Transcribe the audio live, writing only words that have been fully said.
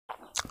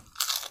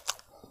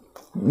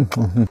Hello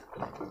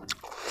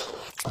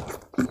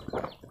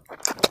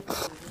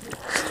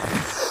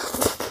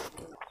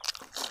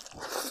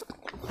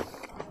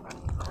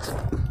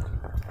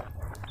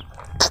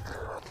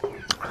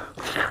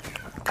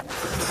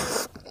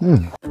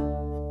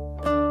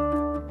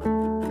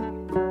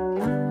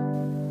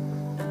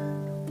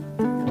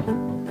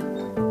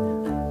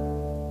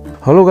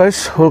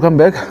guys, welcome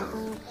back.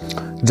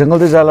 Jungle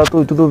de jala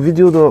to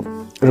video do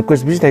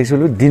request bhi thai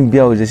sulu din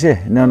bia ho jese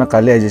na na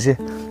kali a jese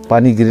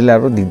pani girila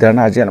ro digdar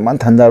na aje man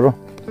thanda ro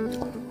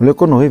le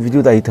ko no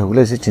video dai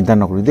thagule se chinta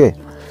na kuri de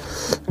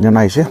na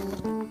na ise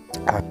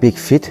big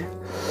fit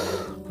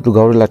to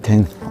gauri la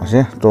thing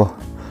ase to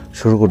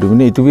shuru ko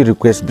dibini itu bi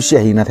request bhi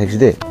ahi na thai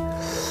de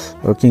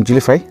king chili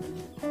fry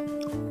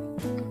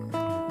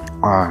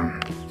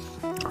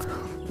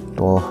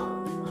to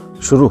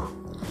shuru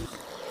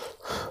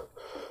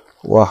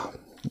wah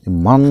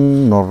iman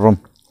norom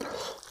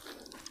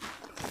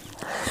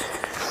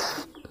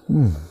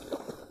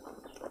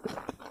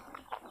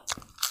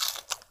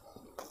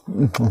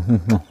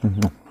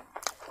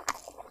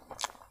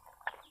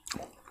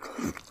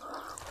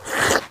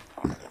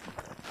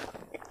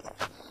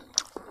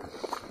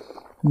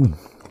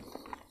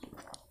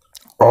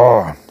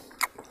oh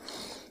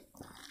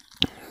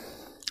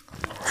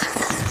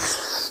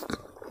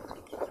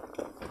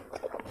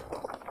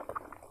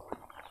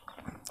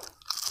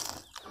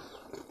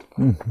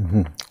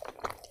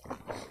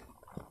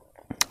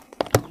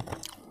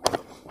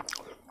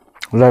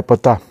Lai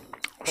pata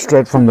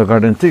straight from the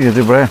garden ठीक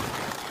है भाई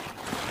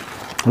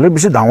ले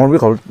बिसे दांवर भी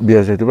खाओ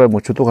बिया से भाई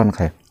मुझे तो खान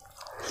खाए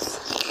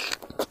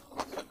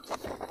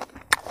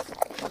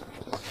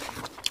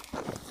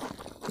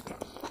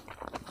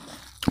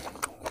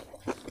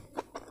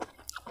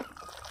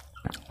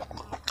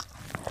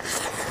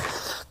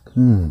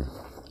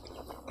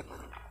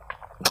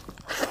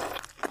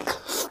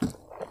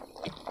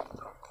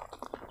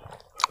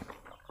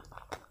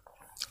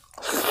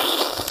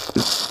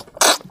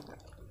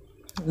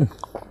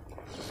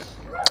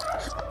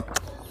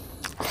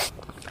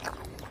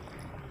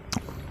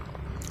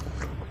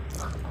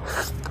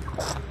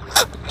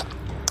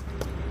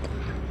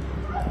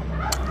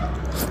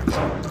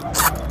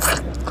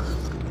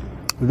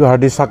itu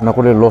hadi sak na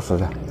kole loss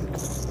aja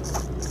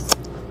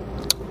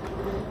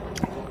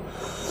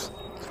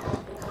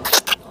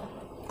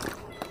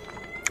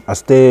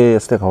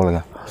aste खाओ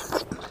लगा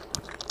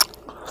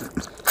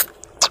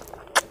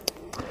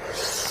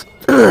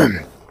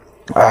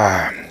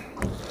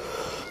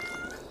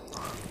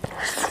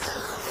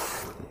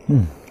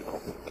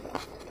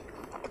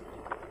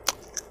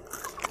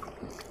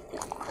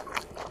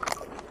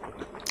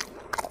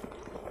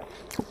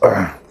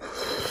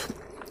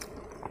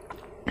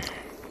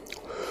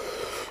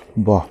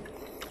Bah.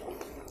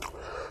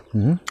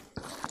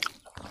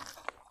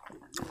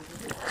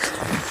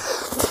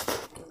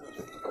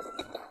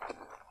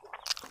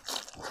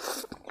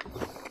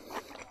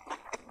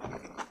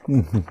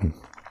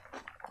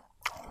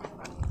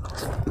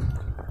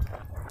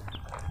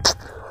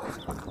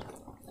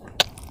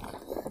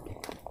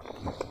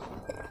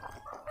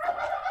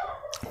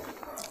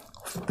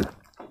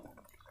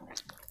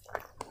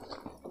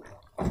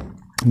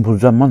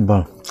 Buzaman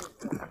bal.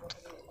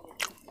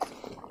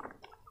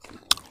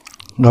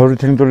 गावरी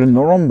थिंग तो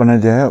नरम बना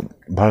दिया है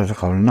बाहर से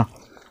खाओ ना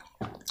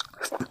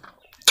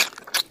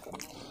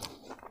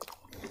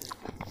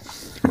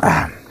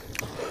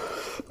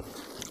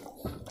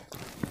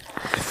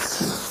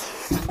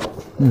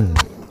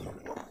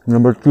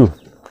Number 2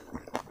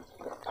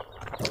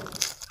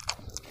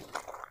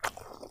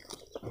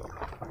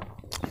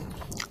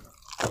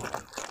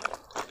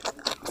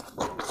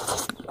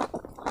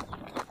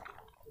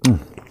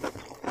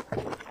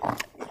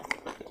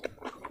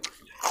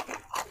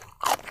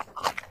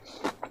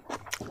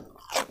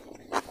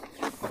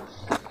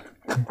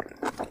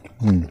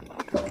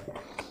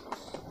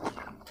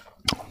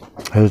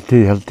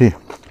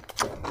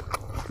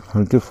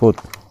 healthy food.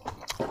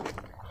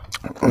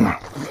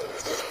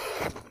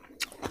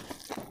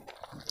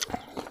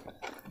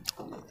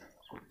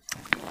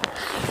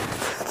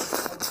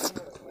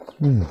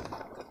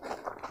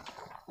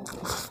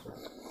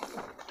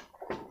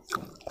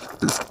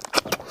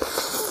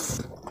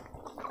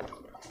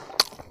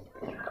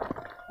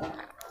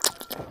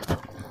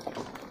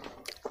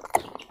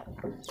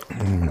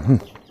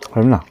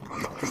 Đúng nào.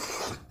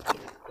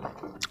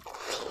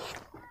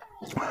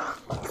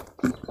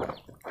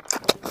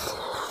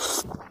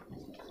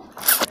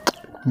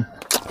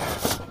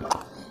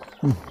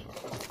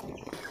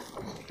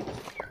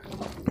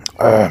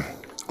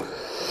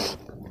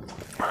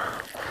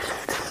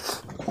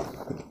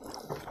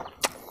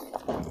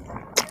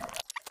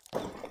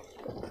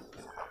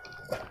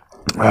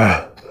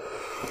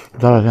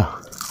 Ra rồi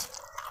nha.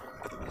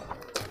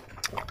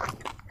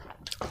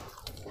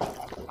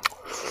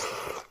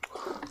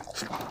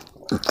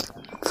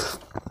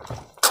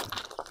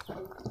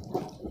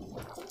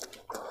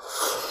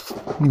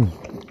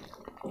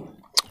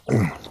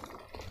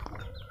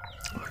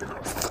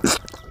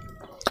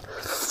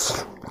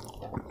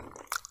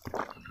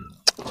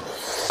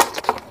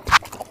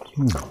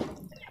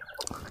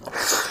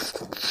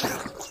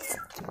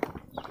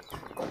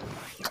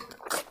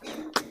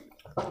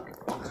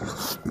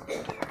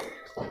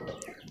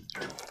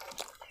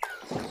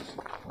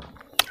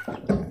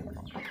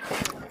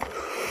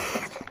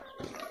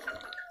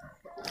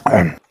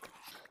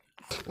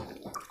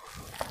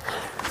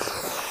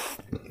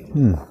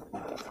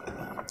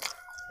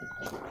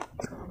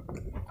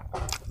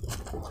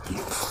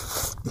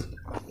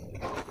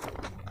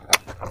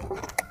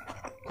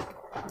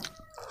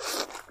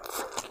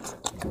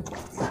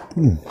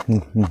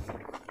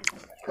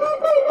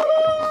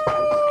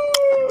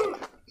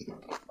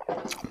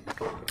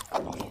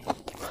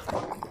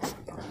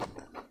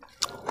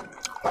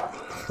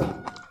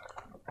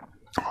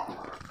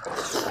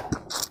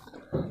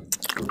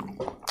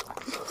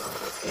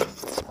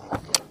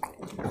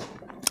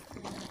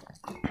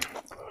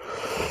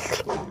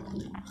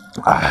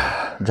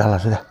 जाला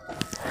sudah.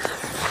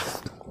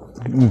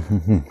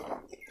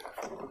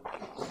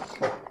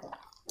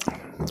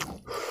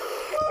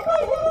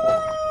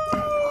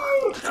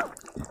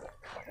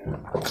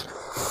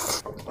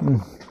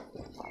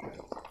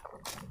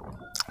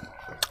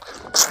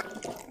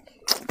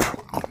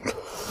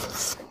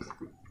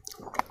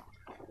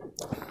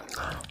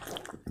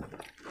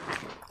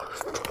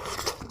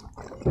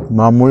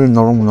 마무리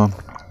너무나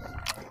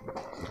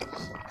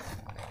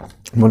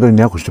먼저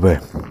내고 싶어요.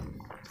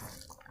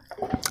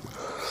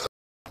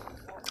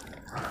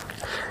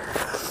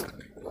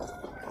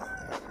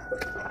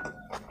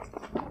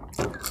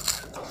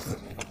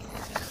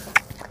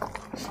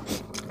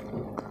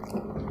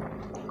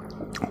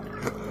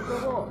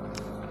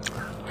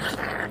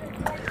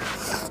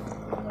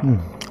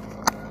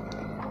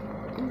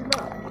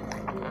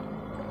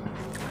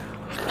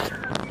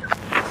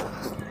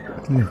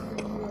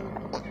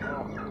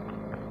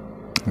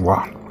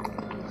 와.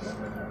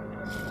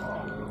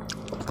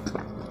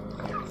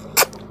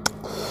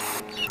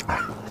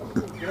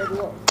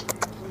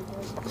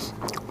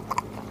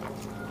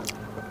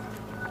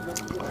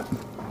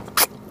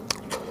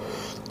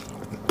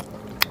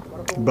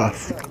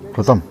 bas,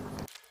 그다음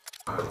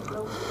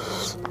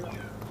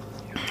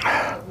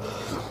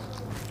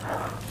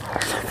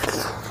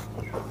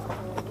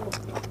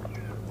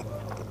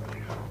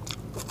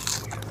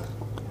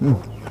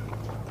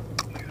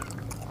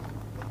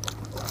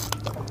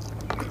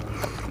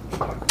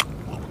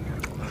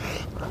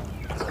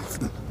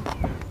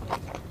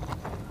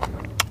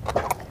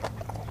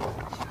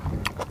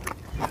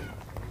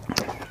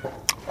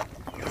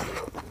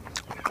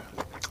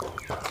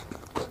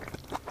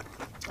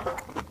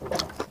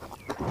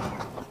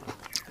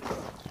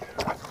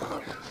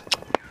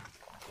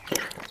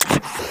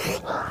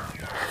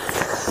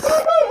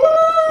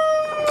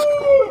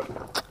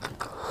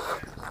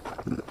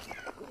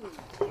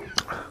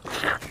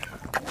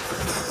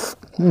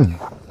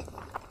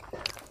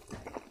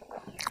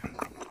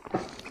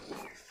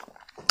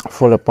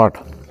fall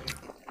apart.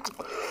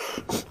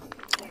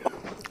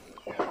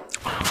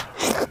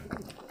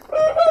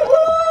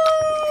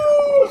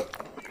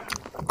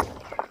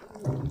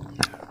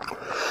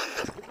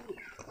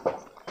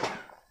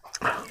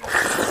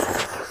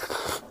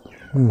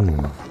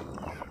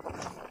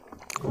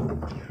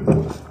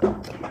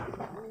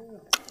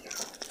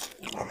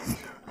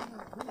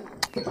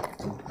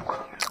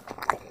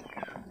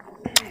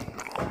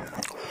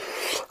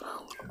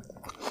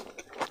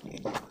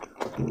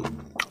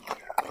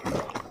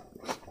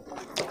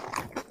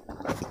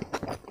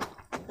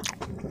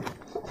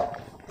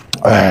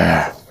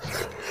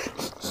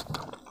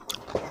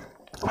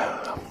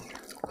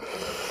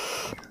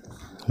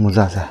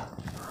 मजा छ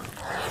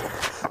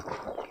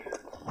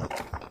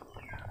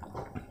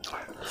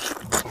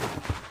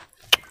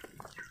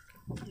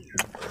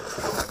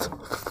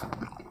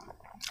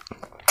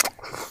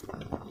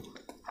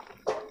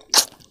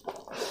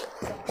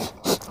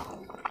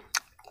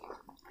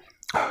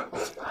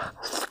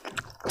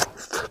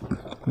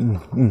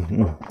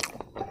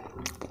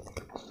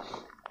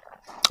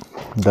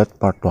that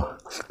part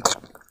wa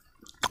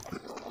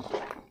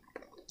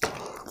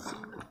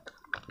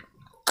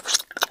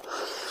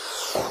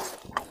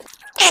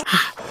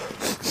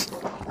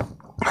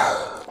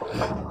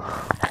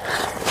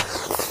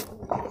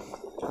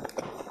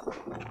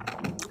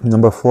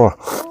Number 4.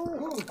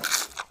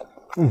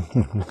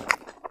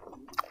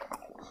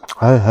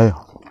 Hey, hey.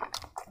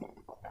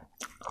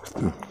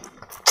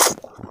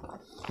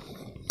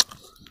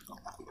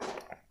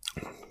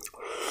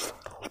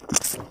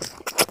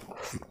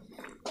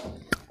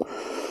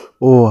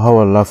 Oh, how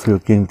I love your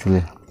king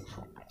chili.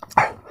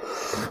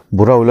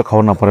 बुरा उले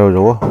खाओ ना पड़े हो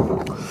जो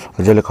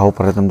अजले खाओ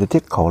पड़े तुम तो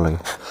ठीक खाओ लगे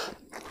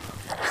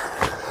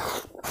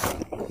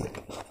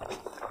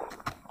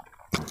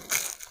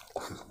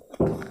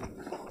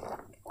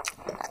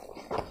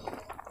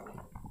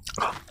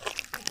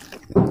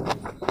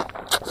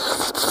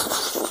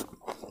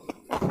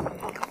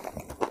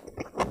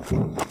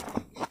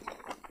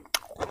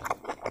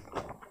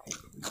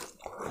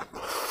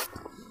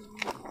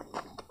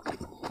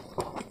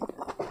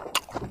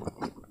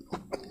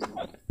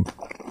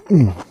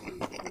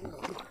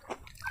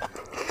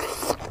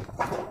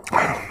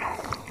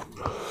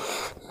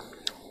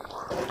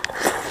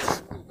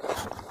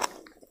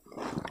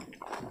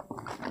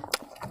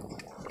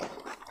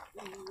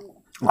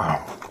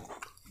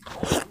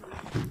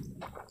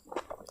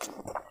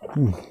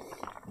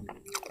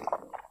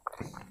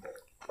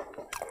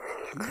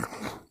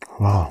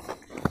Wow.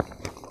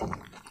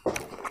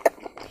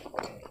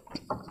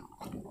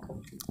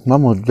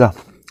 Mamudda.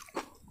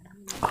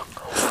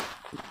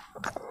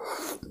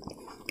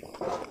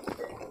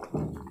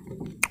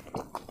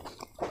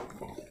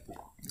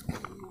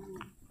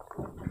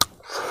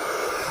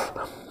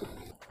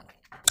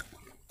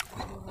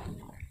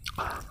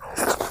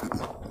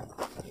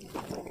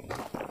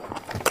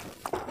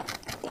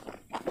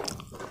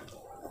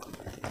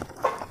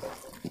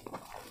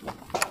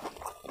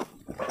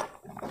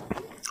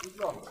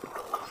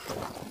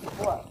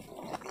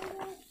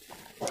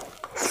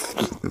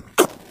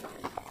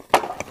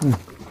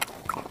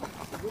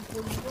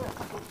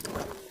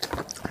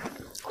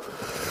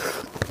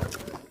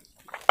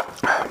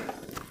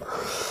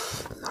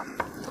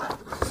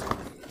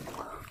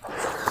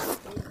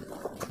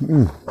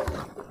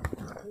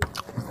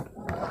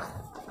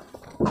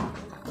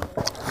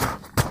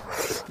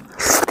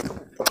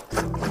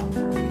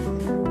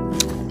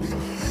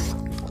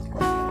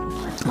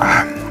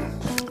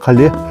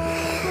 खाली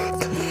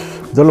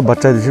जो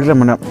बच्चा दिखे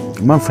मैंने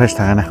मन फ्रेश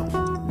था ना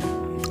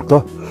तो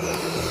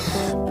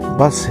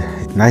बस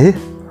इतना ही।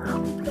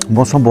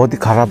 मौसम बहुत ही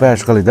ख़राब है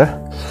आजकल, इधर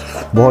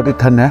बहुत ही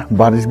ठंड है,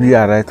 बारिश भी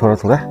आ रहा है थोड़ा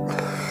थोड़ा।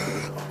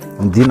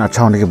 दिन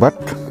अच्छा होने के बाद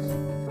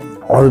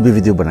और भी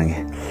वीडियो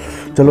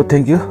बनाएंगे। चलो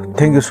thank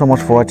you so much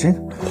for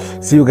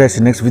watching. C you guys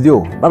in next video.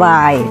 Bye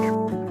bye.